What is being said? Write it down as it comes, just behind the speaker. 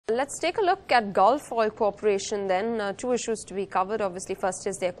Let's take a look at Gulf Oil Corporation then. Two issues to be covered. Obviously, first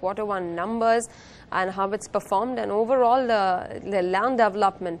is their Q1 numbers and how it's performed, and overall the land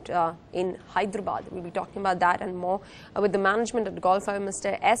development in Hyderabad. We'll be talking about that and more with the management at Gulf Oil,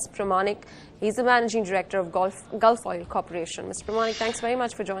 Mr. S. Pramanik. He's the Managing Director of Gulf Oil Corporation. Mr. Pramanik, thanks very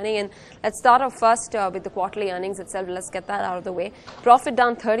much for joining in. Let's start off first with the quarterly earnings itself. Let's get that out of the way. Profit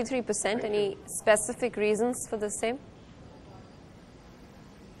down 33%. Any specific reasons for the same?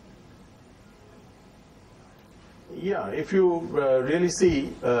 Yeah, if you really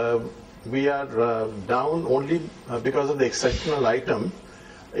see, we are down only because of the exceptional item.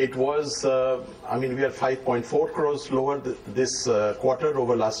 It was, I mean, we are 5.4 crores lower this quarter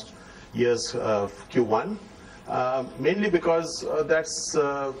over last year's Q1, mainly because that's,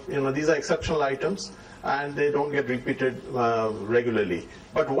 these are exceptional items and they don't get repeated regularly.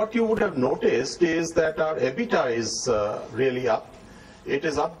 But what you would have noticed is that our EBITDA is really up. It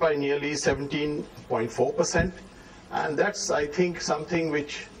is up by nearly 17.4%. And that's, I think, something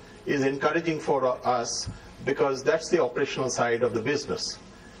which is encouraging for us because that's the operational side of the business.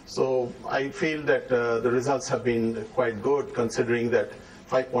 So I feel that the results have been quite good considering that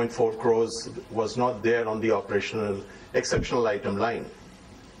 5.4 crores was not there on the operational exceptional item line.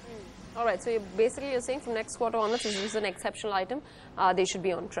 All right, so you're saying from next quarter onwards, this is an exceptional item, they should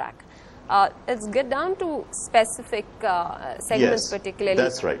be on track. Let's get down to specific segments. Yes, particularly.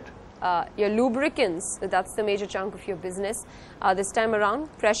 That's right. Your lubricants, that's the major chunk of your business. This time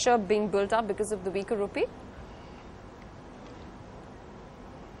around, pressure being built up because of the weaker rupee?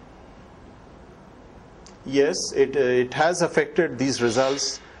 Yes, it has affected these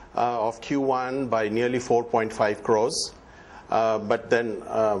results of Q1 by nearly 4.5 crores. But then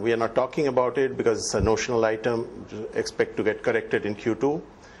we are not talking about it because it's a notional item, expect to get corrected in Q2.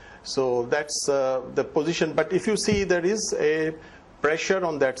 So that's the position. But if you see, there is a pressure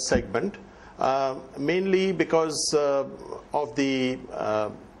on that segment, mainly because of the,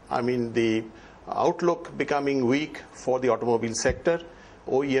 the outlook becoming weak for the automobile sector.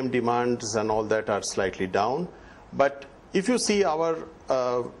 OEM demands and all that are slightly down. But if you see our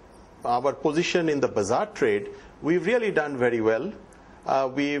position in the bazaar trade, we've really done very well.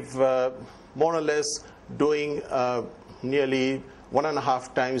 We've more or less doing nearly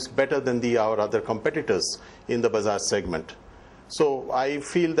 1.5 times better than our other competitors in the bazaar segment. So I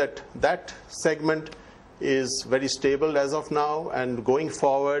feel that that segment is very stable as of now, and going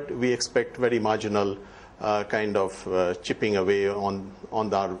forward we expect very marginal kind of chipping away on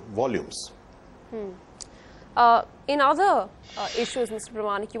our volumes. In other issues, Mr.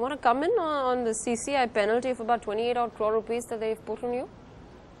 Pramanik, you want to come in on the CCI penalty of about 28 odd crore rupees that they've put on you?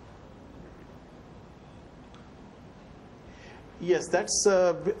 Yes, that's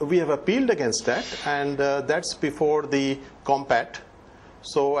we have appealed against that, and that's before the compact.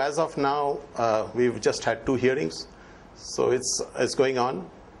 So as of now, we've just had 2 hearings, so it's going on,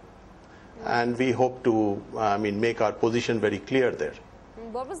 and we hope to, make our position very clear there.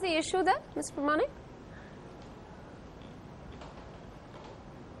 What was the issue there, Mr. Pramanik?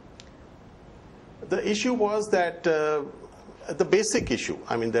 The issue was that the basic issue,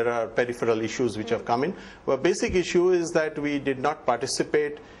 there are peripheral issues which have come in, but basic issue is that we did not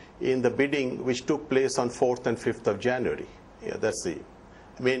participate in the bidding which took place on 4th and 5th of January. Yeah, that's the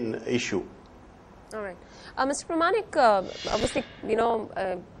main issue. All right. Mr. Pramanik, obviously,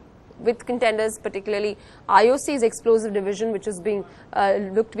 with contenders, particularly IOC's explosive division, which is being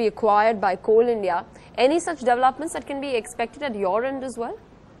looked to be acquired by Coal India, any such developments that can be expected at your end as well?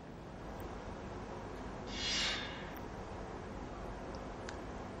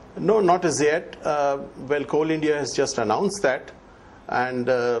 No, not as yet. Well, Coal India has just announced that, and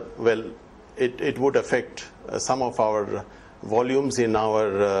it would affect some of our volumes in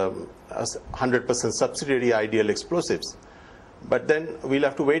our 100% subsidiary Ideal Explosives. But then we'll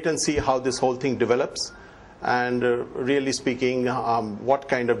have to wait and see how this whole thing develops, and really speaking, what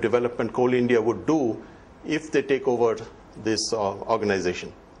kind of development Coal India would do if they take over this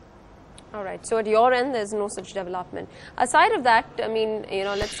organization. All right. So at your end, there's no such development. Aside of that,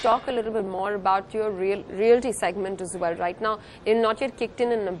 let's talk a little bit more about your realty segment as well. Right now, you're not yet kicked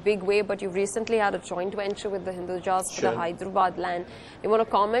in a big way, but you've recently had a joint venture with the Hindujas for the Hyderabad land. You want to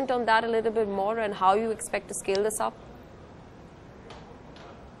comment on that a little bit more and how you expect to scale this up?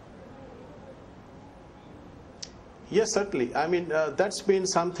 Yes, certainly. That's been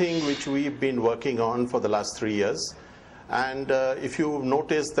something which we've been working on for the last 3 years. And if you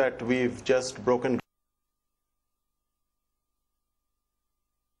notice that we've just broken,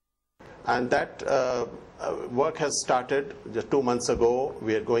 and that work has started just 2 months ago.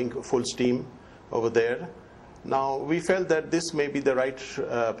 We are going full steam over there, Now, we felt that this may be the right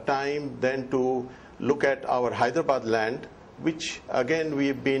time then to look at our Hyderabad land, which again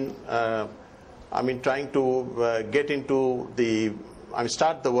we've been, trying to get into the,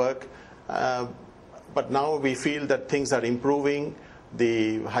 start the work, but now we feel that things are improving.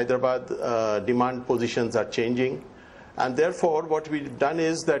 The Hyderabad demand positions are changing, and therefore what we've done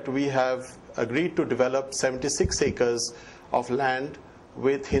is that we have agreed to develop 76 acres of land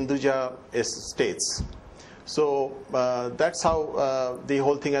with Hinduja estates. So that's how the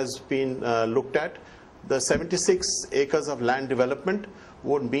whole thing has been looked at. The 76 acres of land development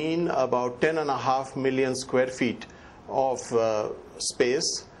would mean about 10.5 million square feet of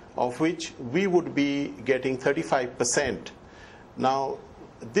space, of which we would be getting 35%. Now,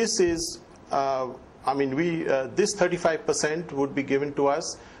 this is, this 35% would be given to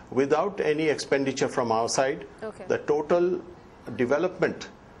us without any expenditure from our side. Okay. The total development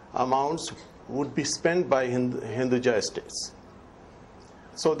amounts would be spent by Hinduja estates.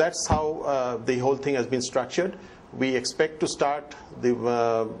 So that's how the whole thing has been structured. We expect to start the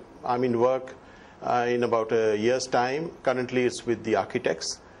work in about a year's time. Currently it's with the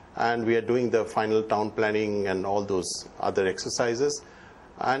architects, and we are doing the final town planning and all those other exercises,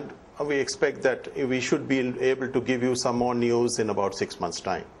 and we expect that we should be able to give you some more news in about 6 months'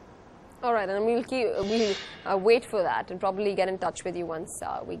 time. All right, and we'll wait for that and probably get in touch with you once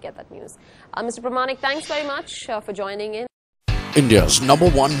we get that news. Mr. Pramanik, thanks very much for joining in. India's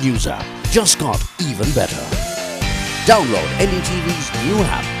 #1 news app just got even better. Download NDTV's new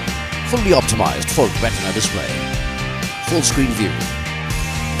app, fully optimized for retina display, full screen view,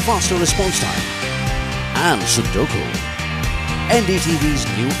 faster response time, and Sudoku. NDTV's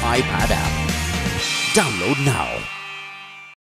new iPad app. Download now.